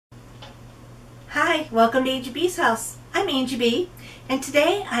Hi, welcome to Angie B's house. I'm Angie B, and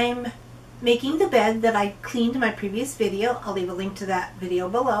today I'm making the bed that I cleaned in my previous video. I'll leave a link to that video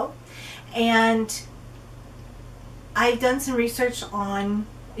below. And I've done some research on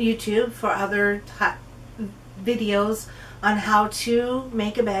YouTube for other videos on how to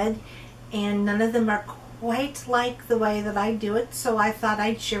make a bed, and none of them are quite like the way that I do it, so I thought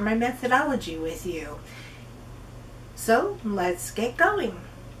I'd share my methodology with you. So let's get going.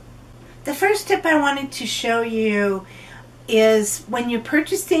 The first tip I wanted to show you is when you're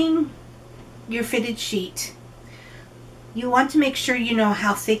purchasing your fitted sheet, you want to make sure you know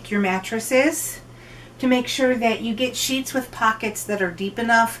how thick your mattress is, to make sure that you get sheets with pockets that are deep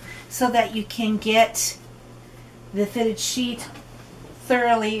enough so that you can get the fitted sheet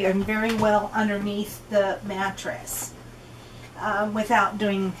thoroughly and very well underneath the mattress. Without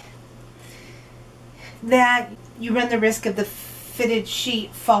doing that, you run the risk of the fitted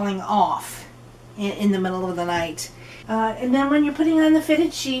sheet falling off in the middle of the night. And then when you're putting on the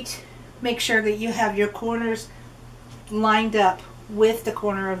fitted sheet, make sure that you have your corners lined up with the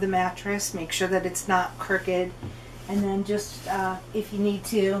corner of the mattress. Make sure that it's not crooked, and then just if you need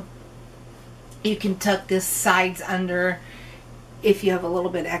to, you can tuck this sides under if you have a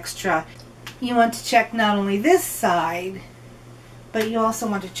little bit extra. You want to check not only this side, but you also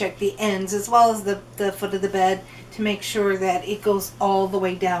want to check the ends as well as the foot of the bed to make sure that it goes all the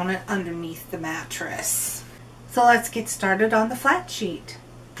way down and underneath the mattress. So let's get started on the flat sheet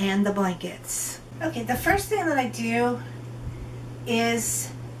and the blankets. Okay, the first thing that I do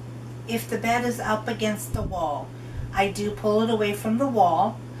is, if the bed is up against the wall, I do pull it away from the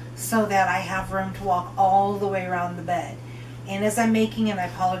wall so that I have room to walk all the way around the bed. And as I'm making it, I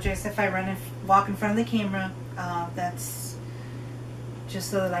apologize if I walk in front of the camera. That's just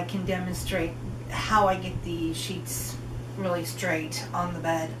so that I can demonstrate how I get the sheets really straight on the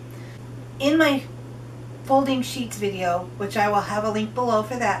bed. In my folding sheets video, which I will have a link below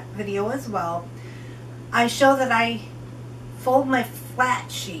for that video as well, I show that I fold my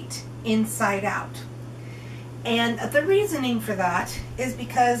flat sheet inside out. And the reasoning for that is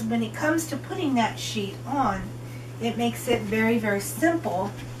because when it comes to putting that sheet on, it makes it very, very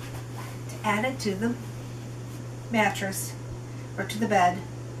simple to add it to the mattress or to the bed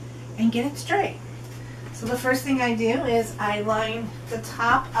and get it straight. So the first thing I do is I line the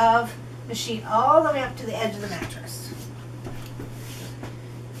top of the sheet all the way up to the edge of the mattress.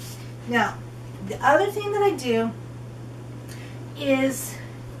 Now, the other thing that I do is,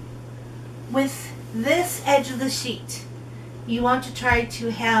 with this edge of the sheet, you want to try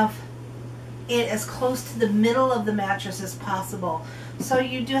to have it as close to the middle of the mattress as possible. So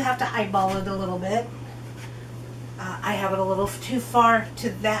you do have to eyeball it a little bit. I have it a little too far to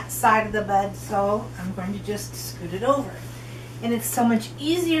that side of the bed, so I'm going to just scoot it over. And it's so much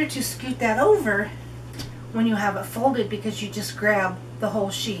easier to scoot that over when you have it folded, because you just grab the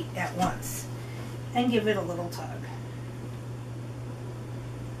whole sheet at once and give it a little tug.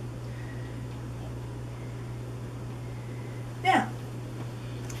 Now,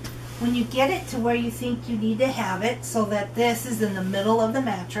 when you get it to where you think you need to have it, so that this is in the middle of the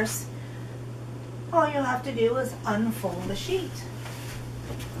mattress, all you'll have to do is unfold the sheet.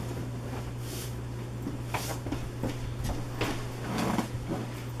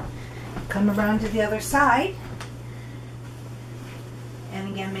 Come around to the other side, and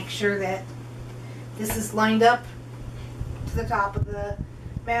again make sure that this is lined up to the top of the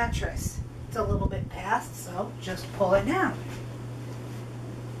mattress. It's a little bit past, so just pull it down.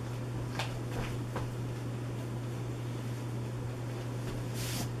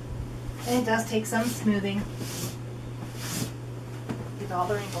 And it does take some smoothing. Get all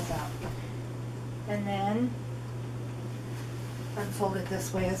the wrinkles out. And then unfold it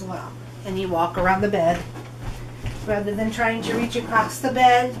this way as well. And you walk around the bed. Rather than trying to reach across the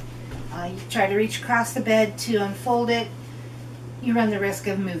bed, you try to reach across the bed to unfold it, you run the risk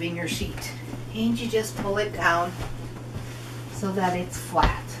of moving your sheet. And you just pull it down so that it's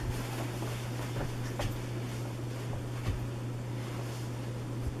flat.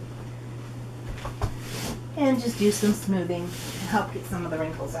 And just do some smoothing to help get some of the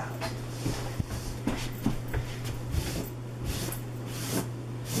wrinkles out.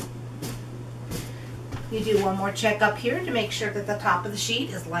 You do one more check up here to make sure that the top of the sheet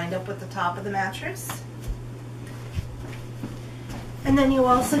is lined up with the top of the mattress. And then you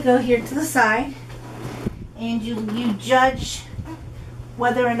also go here to the side and you judge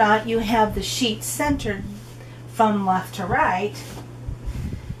whether or not you have the sheet centered from left to right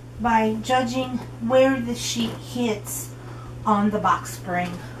by judging where the sheet hits on the box spring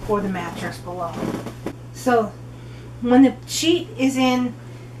or the mattress below. So when the sheet is in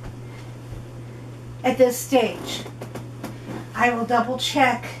At this stage, I will double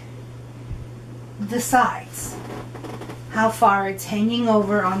check the sides, how far it's hanging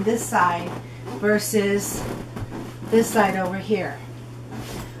over on this side versus this side over here.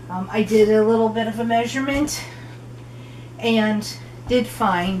 I did a little bit of a measurement and did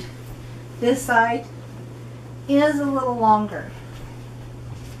find this side is a little longer.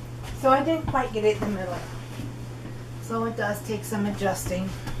 So I didn't quite get it in the middle. So it does take some adjusting.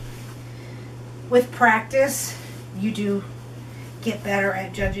 With practice, you do get better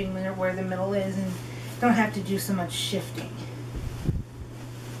at judging where the middle is and don't have to do so much shifting.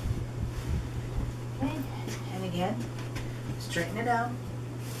 Okay. And again, straighten it out.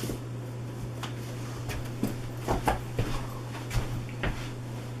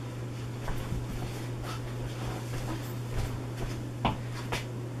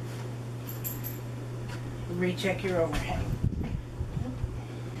 Recheck your overhang.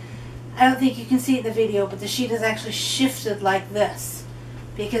 I don't think you can see it in the video, but the sheet is actually shifted like this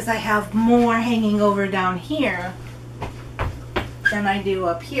because I have more hanging over down here than I do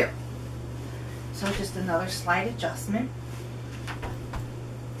up here. So just another slight adjustment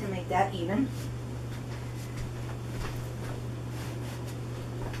to make that even.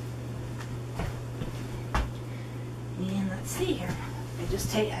 And let's see here.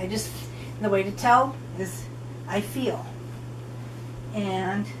 The way to tell is I feel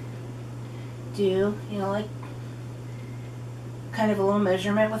and do, you know, like kind of a little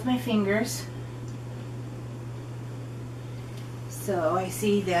measurement with my fingers. So I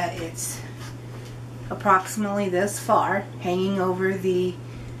see that it's approximately this far hanging over the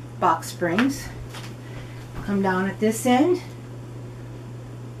box springs. Come down at this end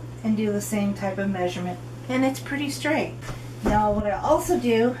and do the same type of measurement, and it's pretty straight. Now what I also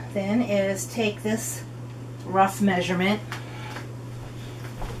do then is take this rough measurement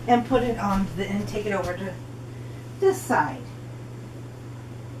and put it on and take it over to this side.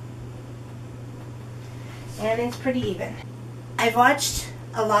 And it's pretty even. I've watched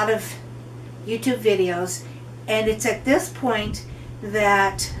a lot of YouTube videos, and it's at this point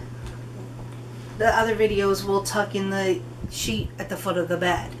that the other videos will tuck in the sheet at the foot of the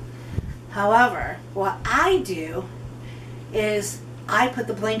bed. However, what I do is I put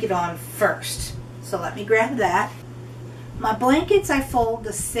the blanket on first. So let me grab that. My blankets I fold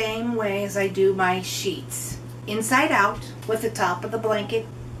the same way as I do my sheets. Inside out with the top of the blanket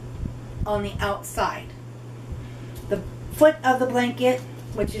on the outside. The foot of the blanket,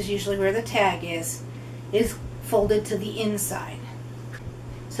 which is usually where the tag is folded to the inside.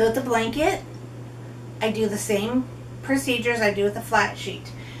 So with the blanket, I do the same procedures I do with the flat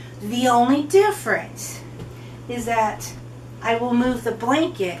sheet. The only difference is that I will move the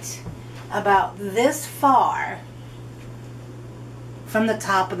blanket about this far from the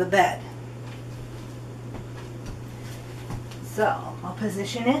top of the bed. So I'll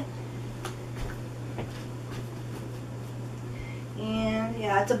position it. And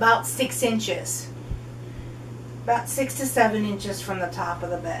yeah, it's about 6 inches. About 6 to 7 inches from the top of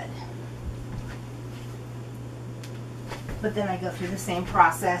the bed. But then I go through the same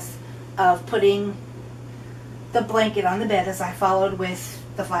process of putting the blanket on the bed as I followed with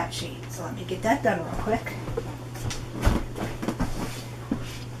the flat sheet. So let me get that done real quick.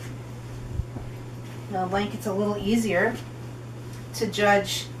 Now the blanket's a little easier to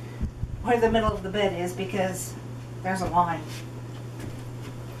judge where the middle of the bed is because there's a line.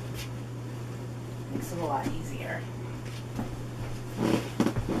 Makes it a lot easier.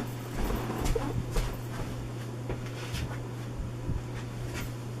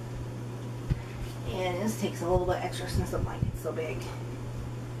 And this takes a little bit extra since the blanket's so big.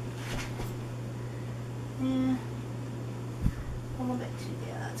 Yeah, a little bit too,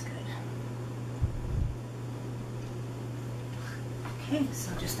 yeah, that's good. Okay,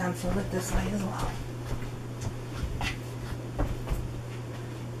 so just unfold it this way as well.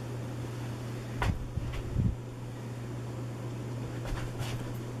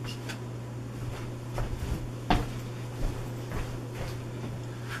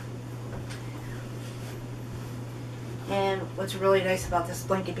 And what's really nice about this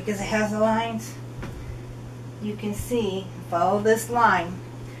blanket, because it has the lines, you can see, follow this line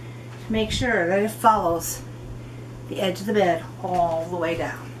to make sure that it follows the edge of the bed all the way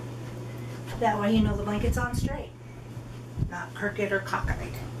down. That way you know the blanket's on straight, not crooked or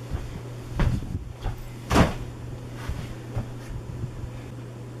cockeyed.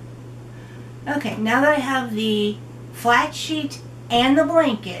 Okay, now that I have the flat sheet and the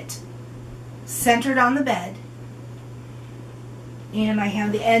blanket centered on the bed, and I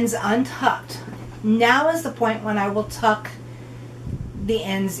have the ends untucked, now is the point when I will tuck the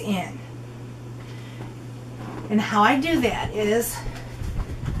ends in. And how I do that is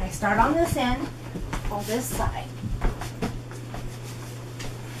I start on this end, on this side,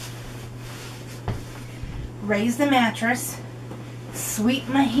 raise the mattress, sweep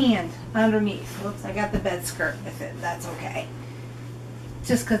my hand underneath. Whoops, I got the bed skirt with it. That's okay.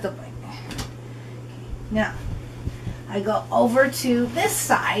 Just because the blanket. Now, I go over to this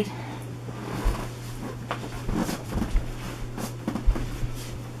side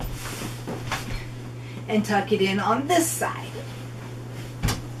and tuck it in on this side.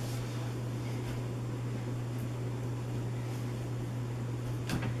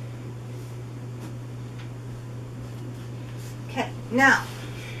 Okay, now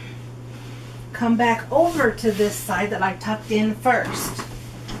come back over to this side that I tucked in first.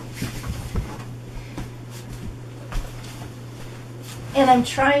 And I'm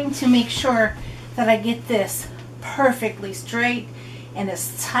trying to make sure that I get this perfectly straight and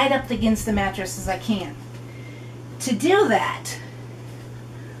as tight up against the mattress as I can. To do that,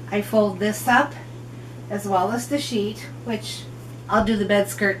 I fold this up as well as the sheet, which I'll do the bed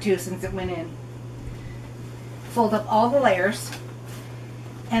skirt too since it went in. Fold up all the layers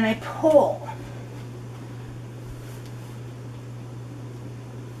and I pull.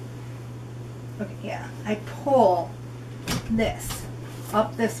 Okay, yeah, I pull this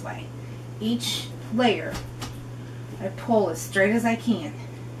up this way. Each layer I pull as straight as I can.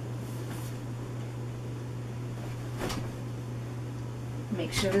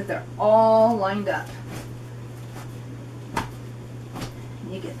 Make sure that they're all lined up.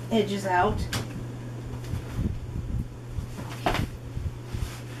 You get the edges out.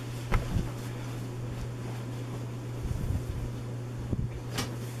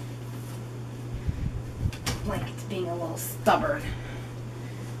 Blanket's being a little stubborn.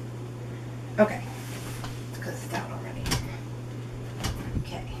 Okay, because it's out already.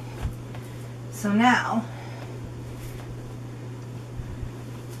 Okay, so now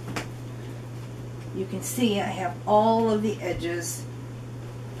you can see I have all of the edges,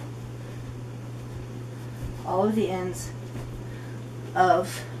 all of the ends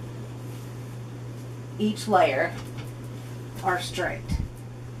of each layer are straight,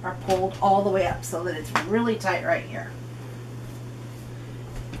 are pulled all the way up so that it's really tight right here.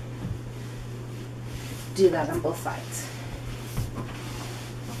 Do that on both sides.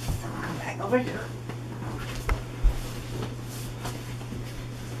 So I'll come back over here.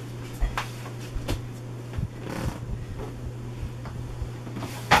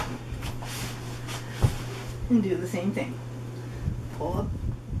 And do the same thing. Pull up,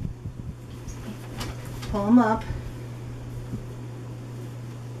 pull them up.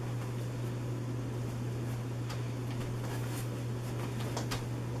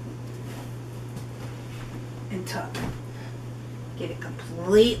 And tuck. Get it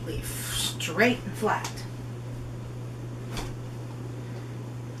completely straight and flat.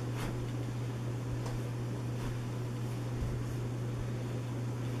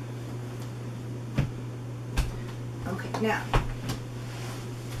 Okay, now,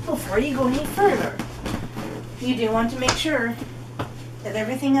 before you go any further, you do want to make sure that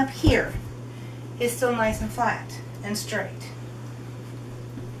everything up here is still nice and flat and straight.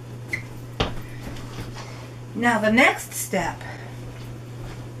 Now the next step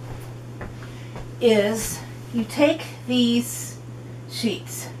is you take these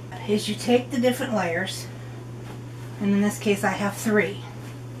sheets, is you take the different layers, and in this case I have 3.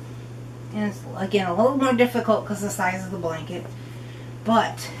 And it's again a little more difficult because of the size of the blanket,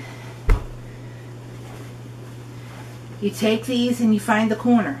 but you take these and you find the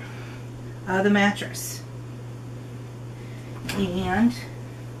corner of the mattress and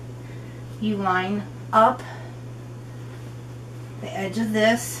you line up the edge of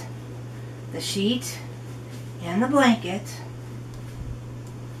this, the sheet, and the blanket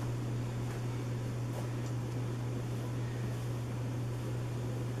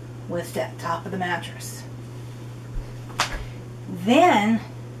with that top of the mattress. Then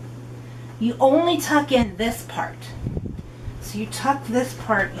you only tuck in this part. So you tuck this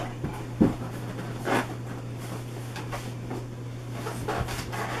part in.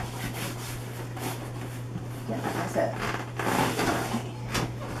 Yeah, like I said. Okay.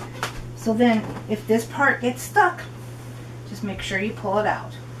 So then if this part gets stuck, just make sure you pull it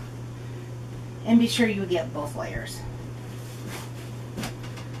out. And be sure you get both layers.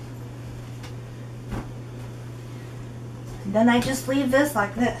 And then I just leave this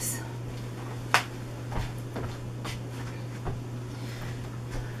like this.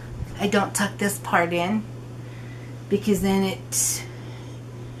 I don't tuck this part in because then it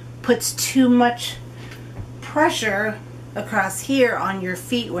puts too much pressure across here on your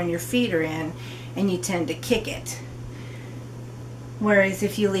feet when your feet are in, and you tend to kick it. Whereas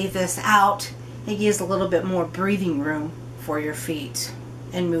if you leave this out, it gives a little bit more breathing room for your feet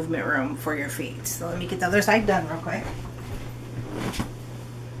and movement room for your feet. So let me get the other side done real quick.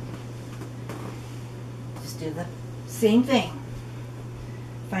 Just do the same thing.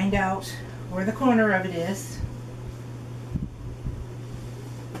 Find out where the corner of it is.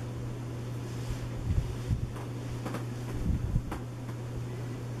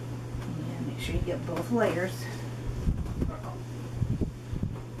 And make sure you get both layers.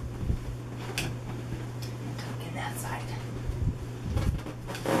 Tuck in that side.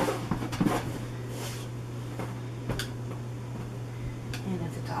 And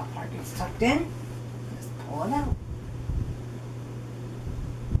if the top part gets tucked in, just pull it out.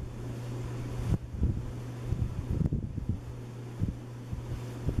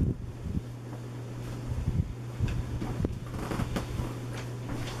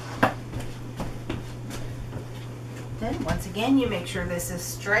 Then once again, you make sure this is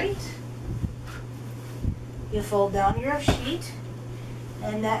straight. You fold down your sheet,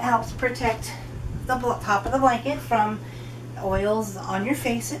 and that helps protect the top of the blanket from oils on your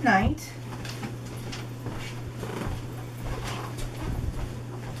face at night.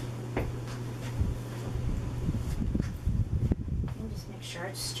 And just make sure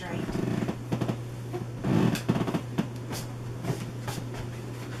it's straight.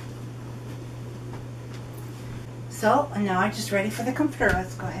 So, and now I'm just ready for the comforter.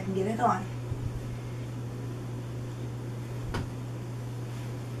 Let's go ahead and get it on.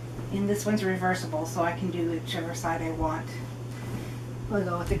 And this one's reversible, so I can do whichever side I want. We'll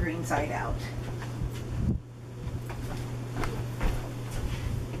go with the green side out.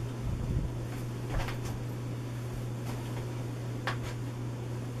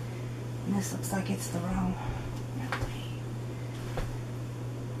 And this looks like it's the wrong way.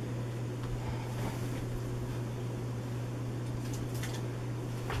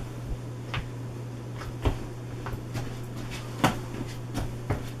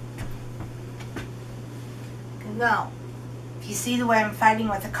 Now, if you see the way I'm fighting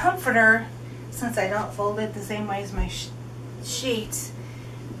with the comforter, since I don't fold it the same way as my sheets,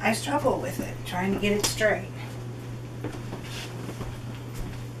 I struggle with it, trying to get it straight.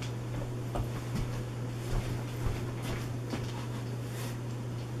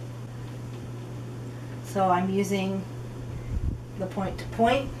 So I'm using the point to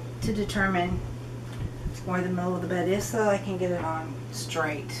point to determine where the middle of the bed is so I can get it on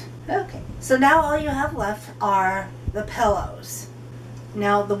straight. Okay, so now all you have left are the pillows.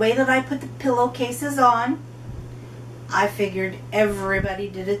 Now the way that I put the pillowcases on, I figured everybody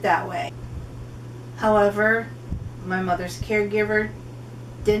did it that way. However, my mother's caregiver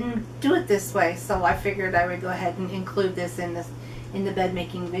didn't do it this way, so I figured I would go ahead and include this in the bed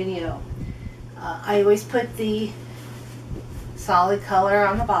making video. I always put the solid color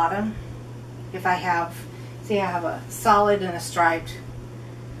on the bottom. If I have, see, I have a solid and a striped.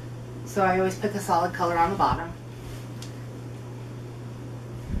 So I always put the solid color on the bottom.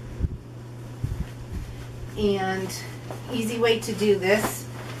 And easy way to do this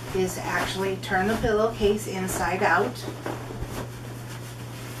is to actually turn the pillowcase inside out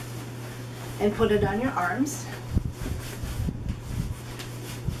and put it on your arms.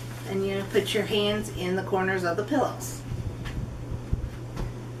 And you put your hands in the corners of the pillows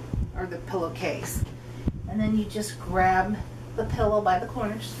or the pillowcase. And then you just grab the pillow by the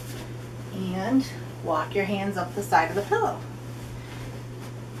corners and walk your hands up the side of the pillow.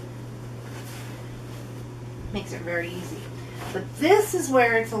 Makes it very easy. But this is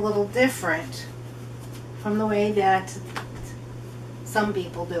where it's a little different from the way that some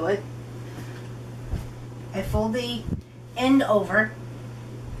people do it. I fold the end over,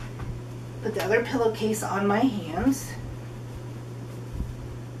 put the other pillowcase on my hands.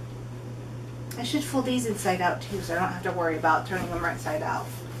 I should fold these inside out too, so I don't have to worry about turning them right side out.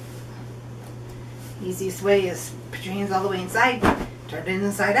 Easiest way is put your hands all the way inside, turn it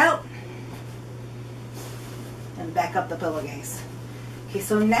inside out, and back up the pillowcase. Okay,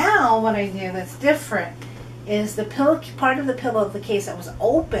 so now what I do that's different is the pillow part of the pillow of the case that was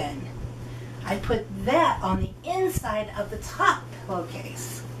open, I put that on the inside of the top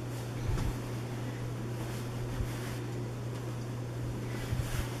pillowcase.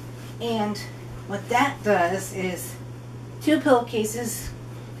 And what that does is two pillowcases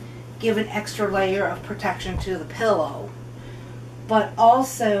give an extra layer of protection to the pillow, but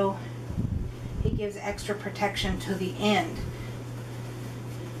also it gives extra protection to the end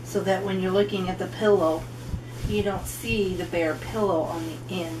so that when you're looking at the pillow you don't see the bare pillow on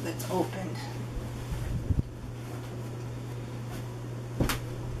the end that's opened.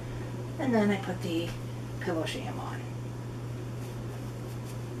 And then I put the pillow sham on.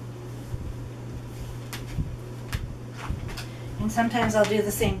 And sometimes I'll do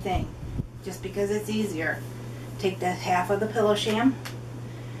the same thing, just because it's easier. Take the half of the pillow sham,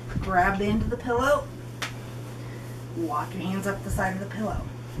 grab the end of the pillow, walk your hands up the side of the pillow.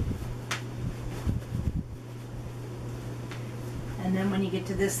 And then when you get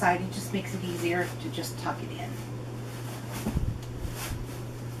to this side, it just makes it easier to just tuck it in.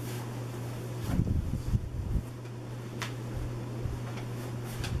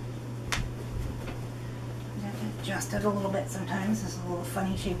 Adjust it a little bit sometimes. This is a little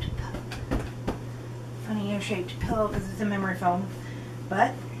funnier shaped pillow because it's a memory foam.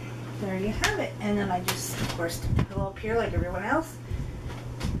 But there you have it. And then I just, of course, tip the pillow up here like everyone else.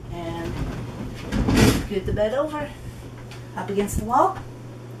 And scoot the bed over up against the wall.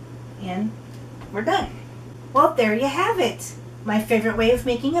 And we're done. Well, there you have it. My favorite way of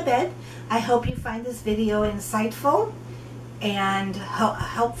making a bed. I hope you find this video insightful and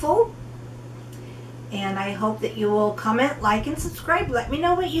helpful. And I hope that you will comment, like, and subscribe. Let me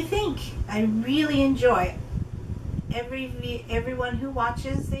know what you think. I really enjoy everyone who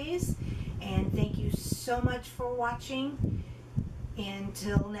watches these. And thank you so much for watching.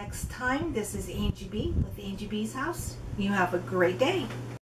 Until next time, this is Angie B with Angie B's House. You have a great day.